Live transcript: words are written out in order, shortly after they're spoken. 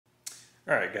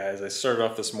Alright guys, I started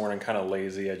off this morning kind of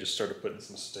lazy. I just started putting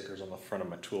some stickers on the front of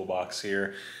my toolbox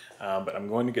here. But I'm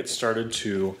going to get started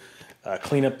to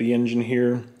clean up the engine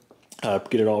here,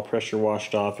 get it all pressure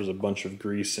washed off. There's a bunch of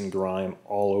grease and grime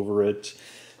all over it.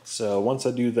 So once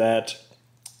I do that,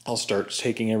 I'll start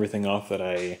taking everything off that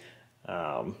I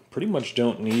pretty much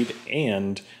don't need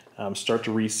and start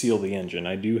to reseal the engine.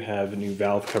 I do have new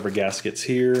valve cover gaskets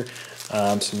here,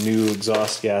 some new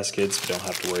exhaust gaskets, but don't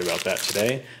have to worry about that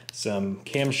today. Some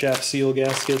camshaft seal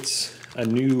gaskets, a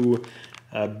new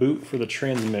boot for the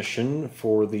transmission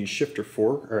for the shifter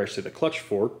fork, or actually the clutch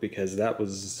fork, because that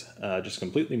was just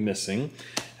completely missing.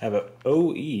 I have an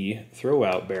OE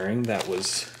throwout bearing that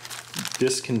was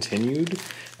discontinued.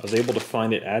 I was able to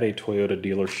find it at a Toyota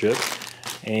dealership.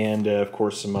 And of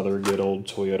course some other good old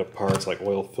Toyota parts like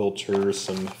oil filters,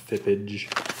 some fippage,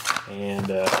 and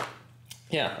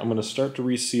yeah, I'm going to start to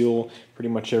reseal pretty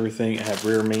much everything. I have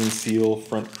rear main seal,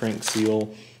 front crank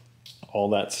seal, all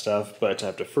that stuff, but I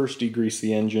have to first degrease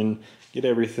the engine, get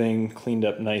everything cleaned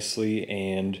up nicely,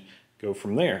 and go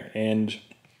from there. And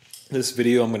this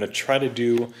video I'm going to try to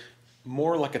do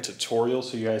more like a tutorial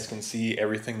so you guys can see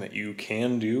everything that you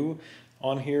can do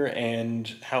on here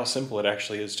and how simple it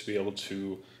actually is to be able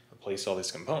to replace all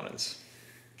these components.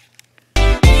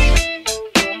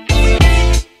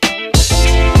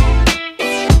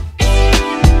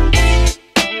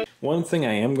 One thing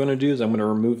I am going to do is I'm going to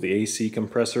remove the AC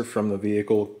compressor from the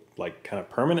vehicle, like kind of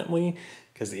permanently,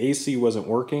 because the AC wasn't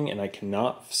working and I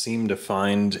cannot seem to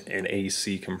find an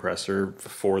AC compressor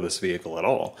for this vehicle at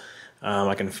all.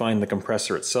 I can find the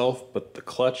compressor itself, but the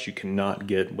clutch you cannot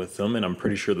get with them, and I'm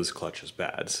pretty sure this clutch is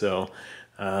bad. So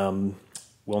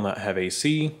will not have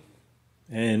AC,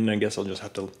 and I guess I'll just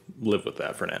have to live with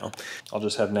that for now. I'll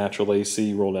just have natural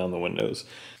AC, roll down the windows.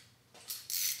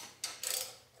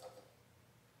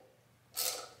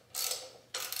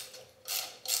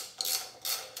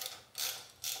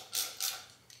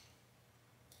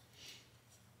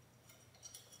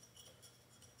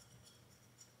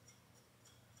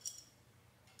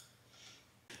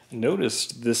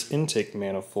 Noticed this intake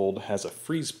manifold has a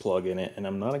freeze plug in it, and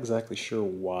I'm not exactly sure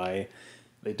why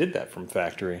they did that from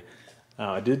factory.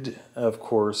 I did, of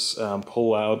course,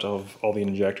 pull out of all the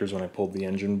injectors when I pulled the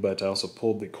engine, but I also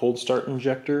pulled the cold start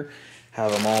injector,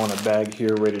 have them all in a bag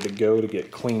here ready to go to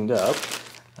get cleaned up.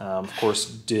 Of course,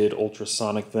 did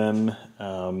ultrasonic them,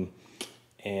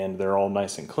 and they're all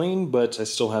nice and clean, but I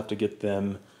still have to get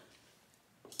them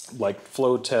like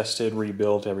flow tested,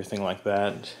 rebuilt, everything like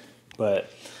that.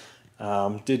 But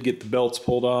did get the belts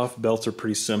pulled off. Belts are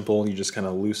pretty simple. You just kind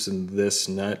of loosen this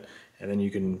nut and then you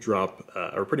can drop,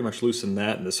 or pretty much loosen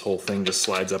that, and this whole thing just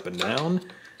slides up and down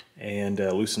and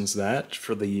loosens that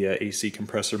for the AC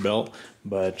compressor belt.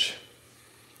 But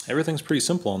everything's pretty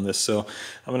simple on this. So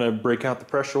I'm going to break out the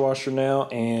pressure washer now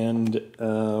and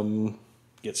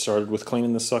get started with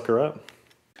cleaning this sucker up.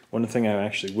 One thing I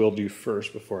actually will do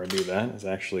first before I do that is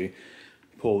actually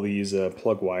pull these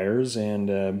plug wires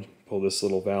and pull this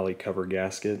little valley cover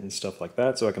gasket and stuff like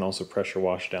that, so I can also pressure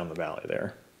wash down the valley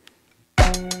there.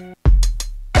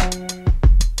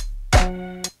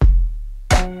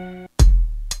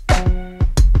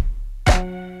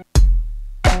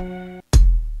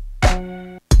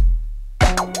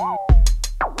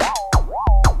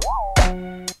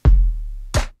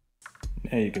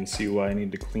 Now you can see why I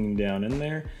need to clean down in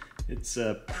there. It's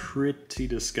pretty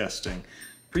disgusting.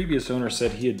 Previous owner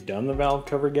said he had done the valve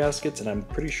cover gaskets, and I'm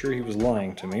pretty sure he was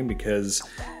lying to me because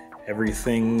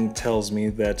everything tells me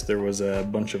that there was a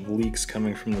bunch of leaks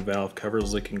coming from the valve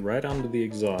covers leaking right onto the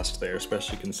exhaust there,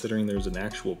 especially considering there's an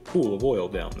actual pool of oil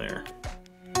down there.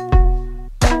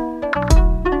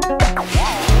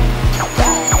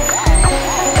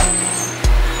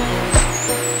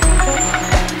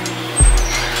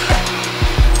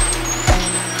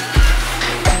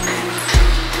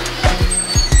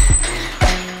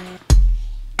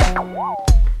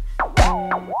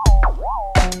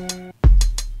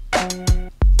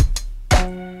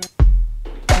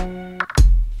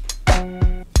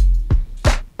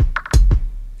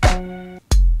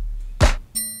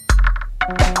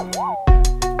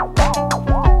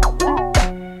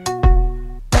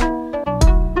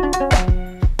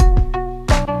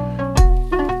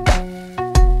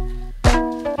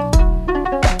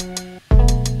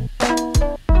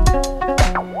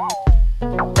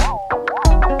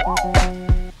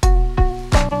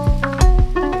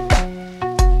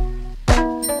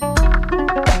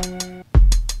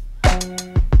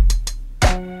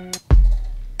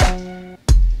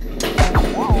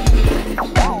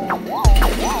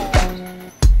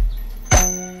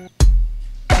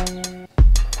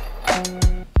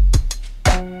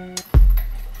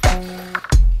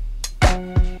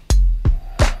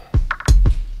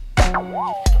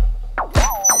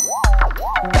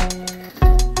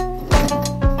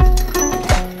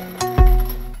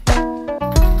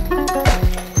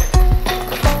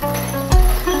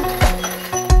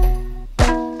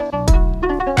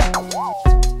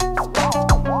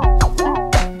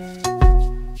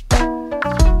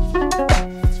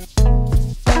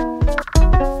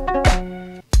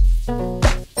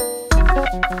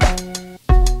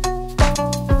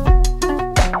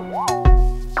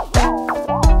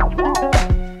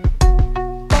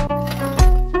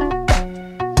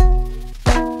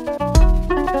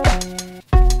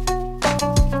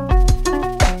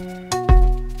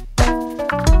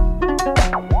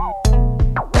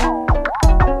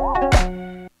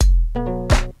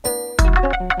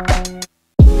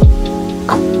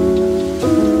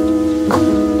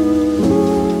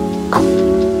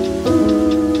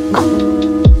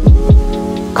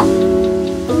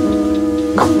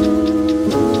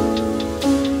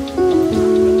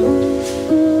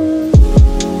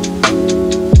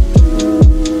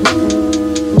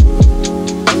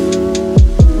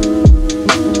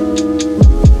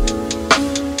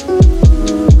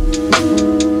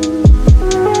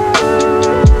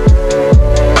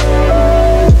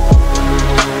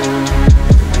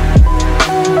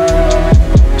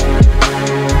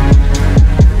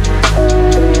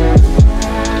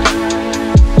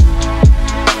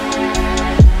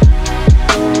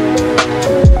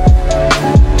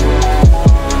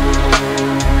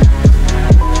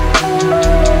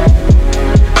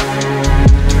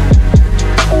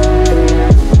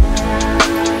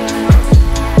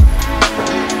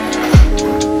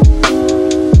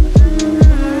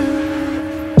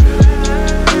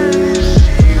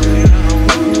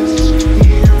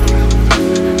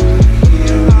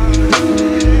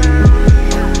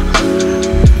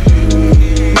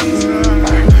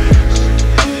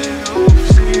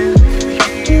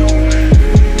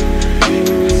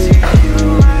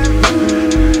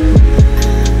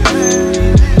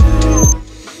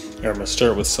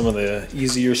 start with some of the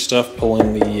easier stuff,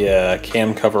 pulling the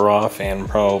cam cover off and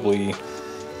probably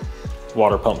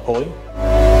water pump pulley.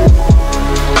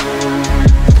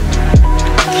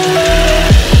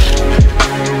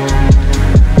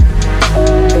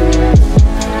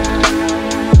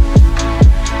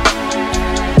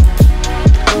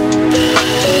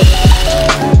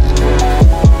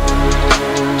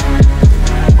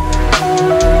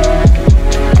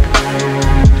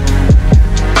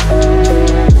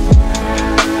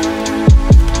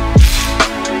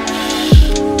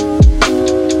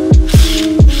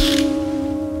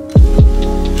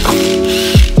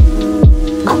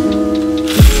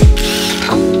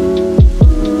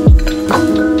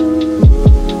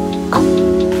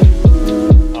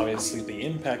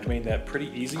 Made that pretty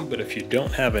easy, but if you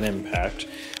don't have an impact,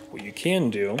 what you can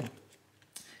do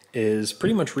is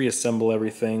pretty much reassemble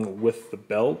everything with the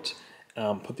belt,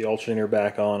 put the alternator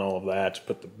back on, all of that,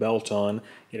 put the belt on,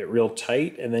 get it real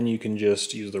tight, and then you can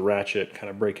just use the ratchet, kind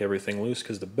of break everything loose,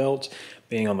 because the belt,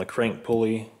 being on the crank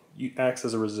pulley, acts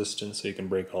as a resistance so you can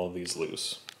break all of these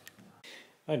loose.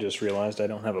 I just realized I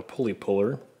don't have a pulley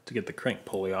puller to get the crank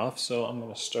pulley off, so I'm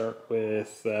going to start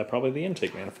with probably the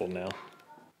intake manifold now.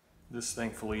 This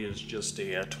thankfully is just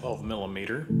a 12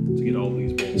 millimeter to get all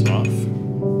these bolts off.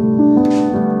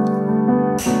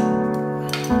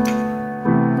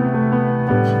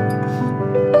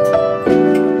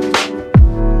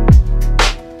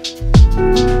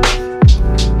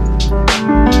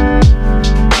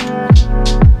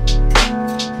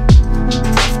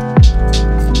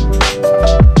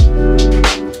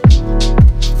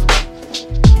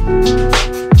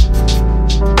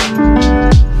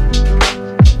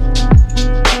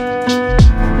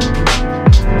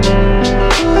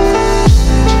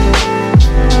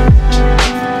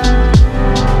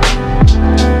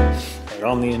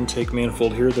 Intake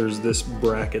manifold here, there's this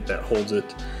bracket that holds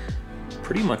it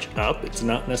pretty much up. It's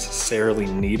not necessarily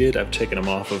needed. I've taken them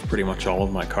off of pretty much all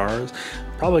of my cars.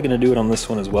 Probably going to do it on this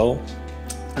one as well.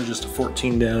 There's just a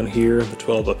 14 down here, the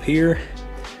 12 up here,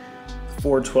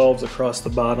 4 12s across the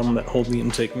bottom that hold the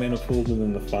intake manifold, and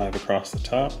then the 5 across the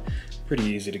top. Pretty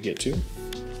easy to get to.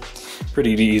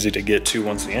 Pretty easy to get to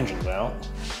once the engine's out.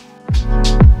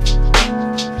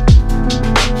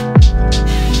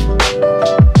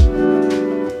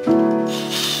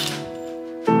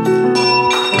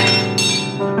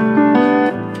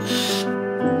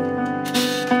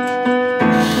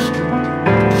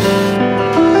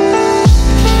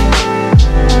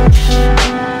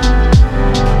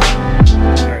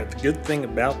 Good thing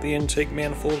about the intake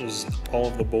manifold is all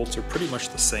of the bolts are pretty much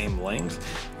the same length,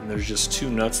 and there's just 2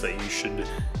 nuts that you should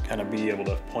kind of be able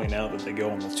to point out that they go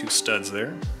on the 2 studs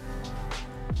there.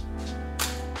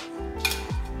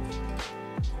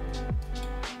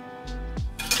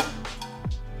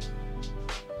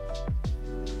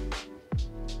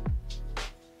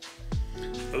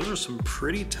 Those are some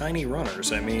pretty tiny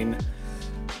runners. I mean,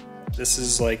 this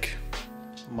is like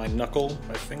my knuckle,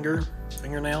 my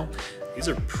fingernail. These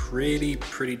are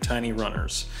pretty tiny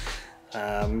runners.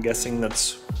 I'm guessing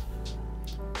that's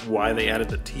why they added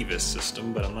the TVIS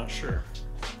system, but I'm not sure.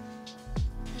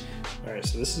 Alright,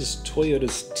 so this is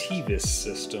Toyota's TVIS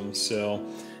system. So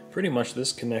pretty much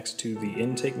this connects to the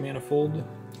intake manifold,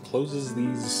 closes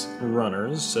these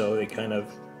runners so they kind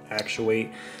of actuate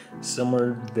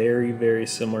similar, very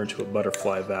similar to a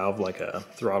butterfly valve, like a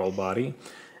throttle body.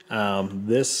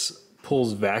 This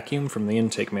pulls vacuum from the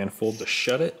intake manifold to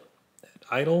shut it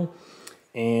idle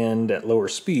and at lower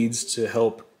speeds to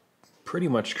help pretty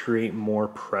much create more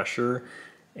pressure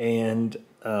and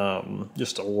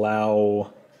just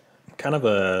allow kind of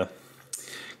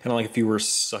like if you were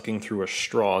sucking through a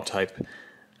straw type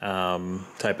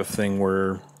of thing,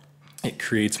 where it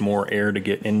creates more air to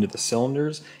get into the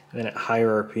cylinders, and then at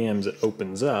higher RPMs it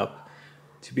opens up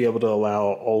to be able to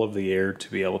allow all of the air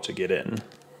to be able to get in.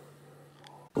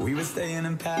 We were staying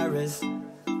in Paris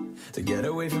to get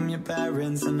away from your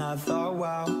parents, and I thought,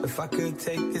 wow, if I could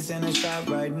take this in a shot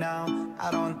right now,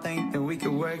 I don't think that we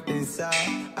could work this out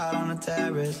on the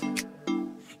terrace.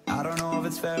 I don't know if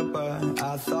it's fair, but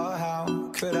I thought, how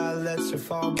could I let you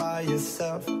fall by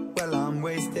yourself? Well, I'm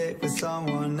wasted with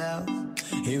someone else.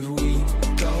 If we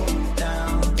go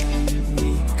down, then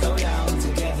we go down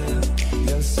together.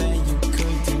 They'll say you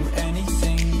could do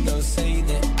anything, they'll say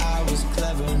that I was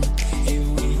clever. If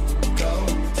we go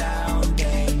down,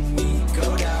 then we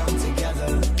go down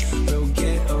together. We'll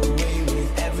get away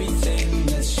with everything.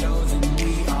 Let's show them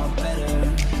we are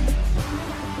better.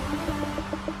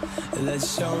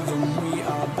 Let's show them we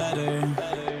are better.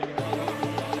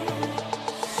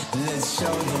 Let's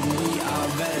show them we are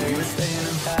better. We were staying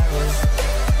in Paris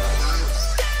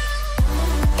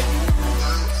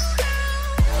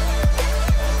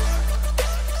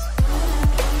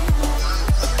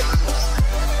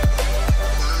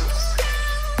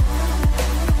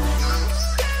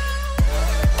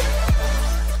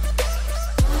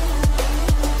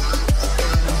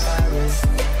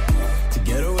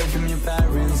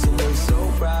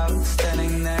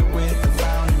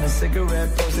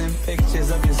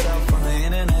pictures of yourself on the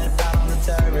internet, out on the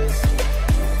terrace.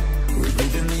 We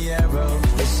breathe in the air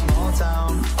of this small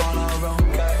town, on our own,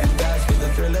 cutting glass with the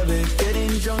thrill of it,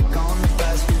 getting drunk on the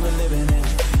past we were living in.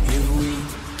 If we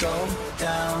go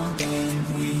down,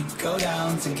 then we go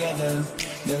down together.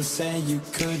 They'll say you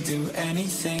could do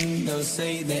anything, they'll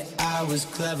say that I was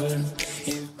clever.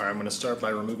 Alright, I'm going to start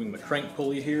by removing the crank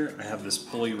pulley here. I have this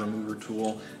pulley remover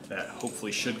tool that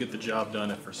hopefully should get the job done.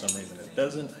 If for some reason it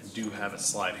doesn't, I do have a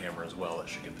slide hammer as well that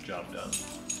should get the job done.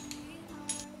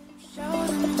 Show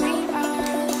them we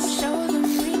are, show them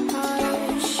we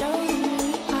are, show them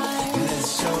we are.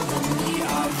 Let's show them we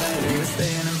are better. We're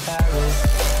staying in Paris.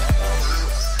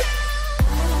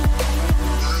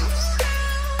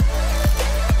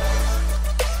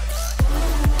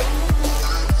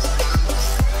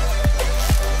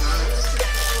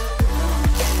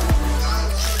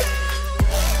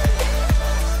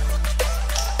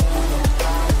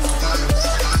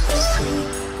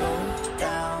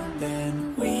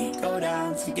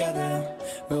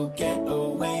 We'll get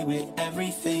away with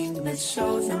everything. Let's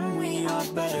show them we are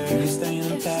better. We stay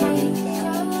in Paris.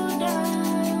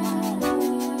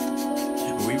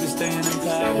 We were staying in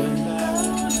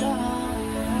Paris.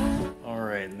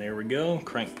 Alright, and there we go.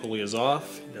 Crank pulley is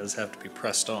off. It does have to be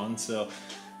pressed on, so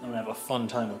I'm going to have a fun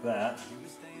time with that.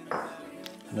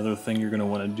 Another thing you're going to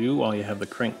want to do while you have the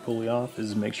crank pulley off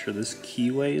is make sure this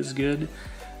keyway is good.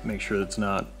 Make sure it's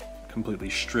not completely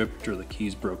stripped or the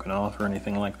keys broken off or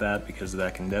anything like that, because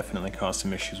that can definitely cause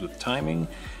some issues with timing,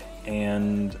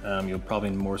 and you'll probably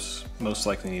most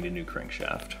likely need a new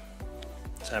crankshaft.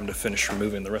 Time to finish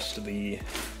removing the rest of the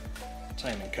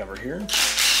timing cover here.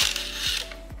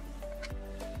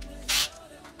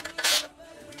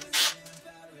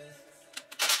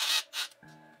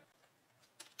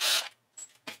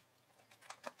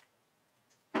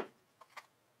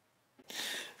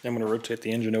 I'm going to rotate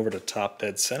the engine over to top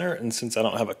dead center, and since I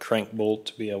don't have a crank bolt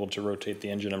to be able to rotate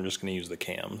the engine, I'm just going to use the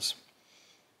cams.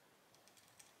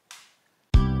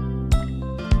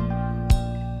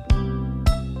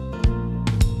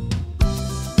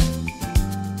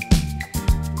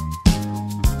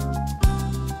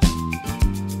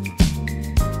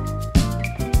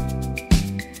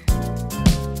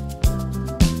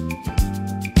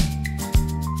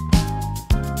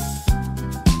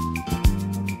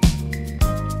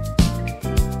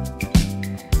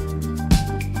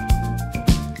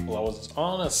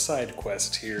 On a side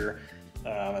quest here,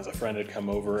 as a friend had come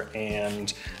over,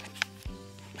 and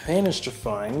managed to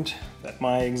find that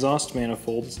my exhaust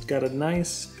manifold's got a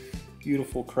nice,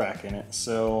 beautiful crack in it.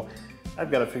 So I've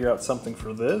got to figure out something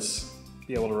for this,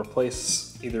 be able to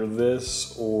replace either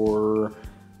this or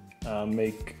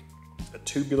make a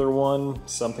tubular one,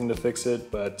 something to fix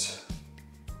it, but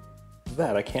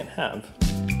that I can't have.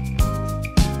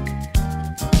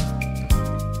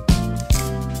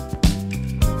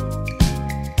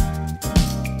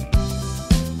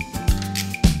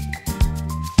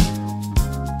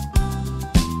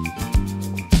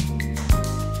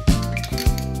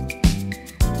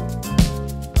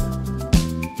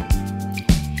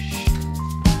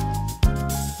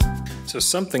 So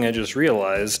something I just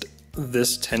realized,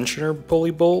 this tensioner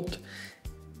pulley bolt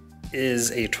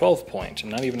is a 12 point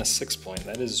and not even a 6 point.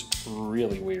 That is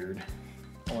really weird.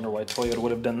 I wonder why Toyota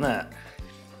would have done that.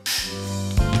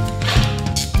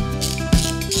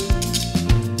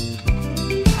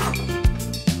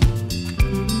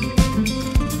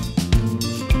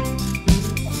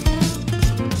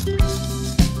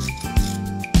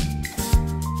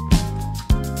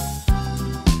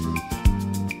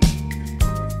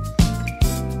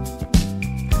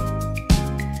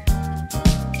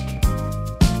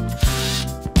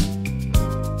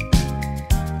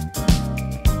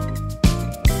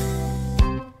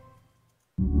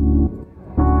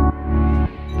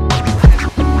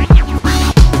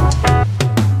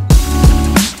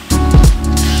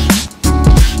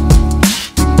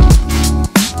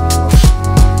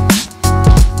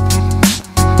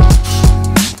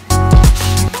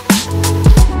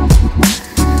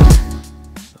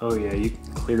 Oh yeah, you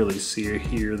can clearly see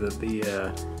here that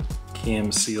the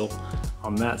cam seal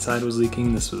on that side was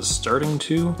leaking. This was starting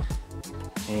to,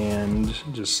 and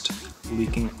just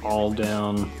leaking all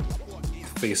down the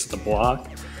face of the block.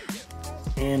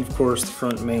 And of course the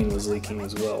front main was leaking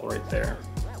as well right there,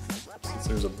 since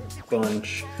there's a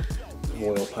bunch of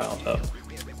oil piled up.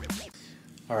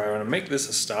 Alright, I'm going to make this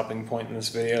a stopping point in this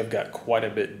video. I've got quite a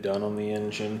bit done on the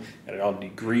engine, got it all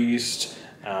degreased,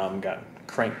 got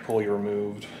crank pulley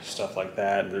removed, stuff like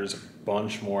that. There's a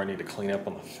bunch more I need to clean up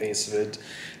on the face of it.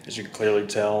 As you can clearly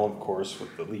tell, of course,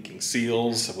 with the leaking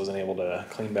seals, I wasn't able to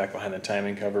clean back behind the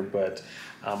timing cover, but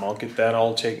I'll get that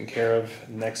all taken care of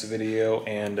next video,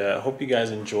 and hope you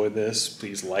guys enjoy this.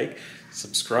 Please like,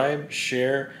 subscribe,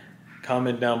 share,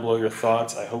 comment down below your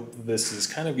thoughts. I hope this is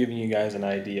kind of giving you guys an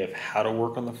idea of how to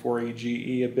work on the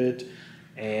 4AGE a bit,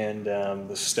 and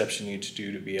the steps you need to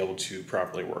do to be able to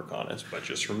properly work on it. But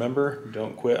just remember,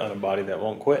 don't quit on a body that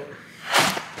won't quit.